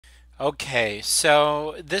Okay,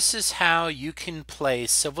 so this is how you can play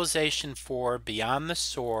Civilization 4 Beyond the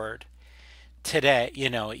Sword today,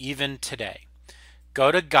 even today.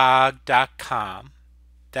 Go to GOG.com.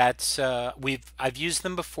 That's I've used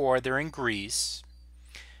them before. They're in Greece,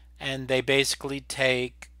 and they basically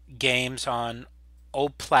take games on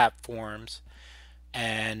old platforms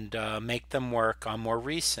and make them work on more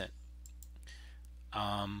recent.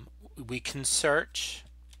 Um, we can search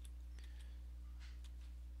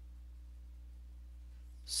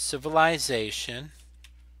Civilization,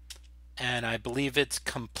 and I believe it's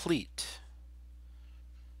complete.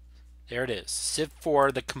 There it is, Civ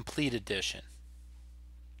 4, the complete edition.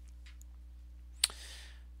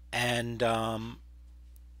 And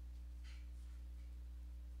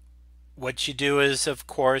what you do is, of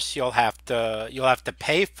course, you'll have to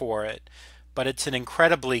pay for it, but it's an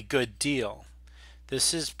incredibly good deal.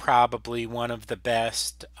 This is probably one of the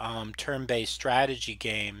best turn-based strategy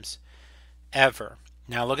games ever.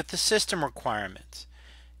 Now look at the system requirements.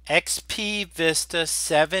 XP Vista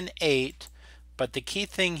 7, 8, but the key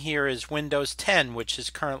thing here is Windows 10, which is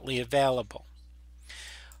currently available.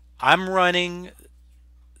 I'm running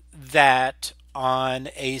that on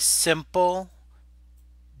a simple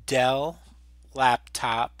Dell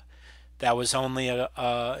laptop that was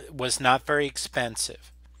not very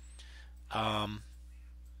expensive. Um,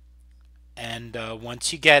 and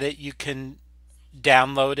once you get it, you can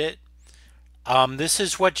download it. This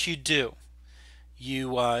is what you do.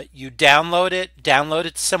 You download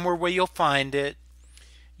it somewhere where you'll find it.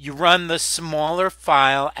 You run the smaller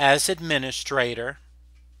file as administrator,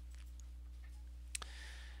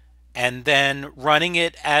 and then running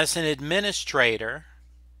it as an administrator,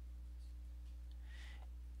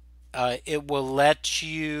 it will let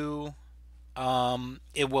you,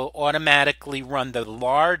 it will automatically run the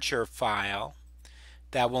larger file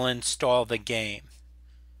that will install the game.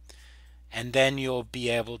 And then you'll be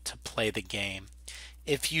able to play the game.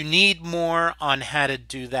 If you need more on how to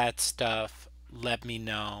do that stuff, let me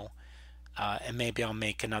know. And maybe I'll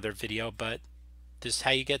make another video, but this is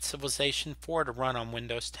how you get Civilization 4 to run on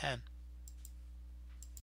Windows 10.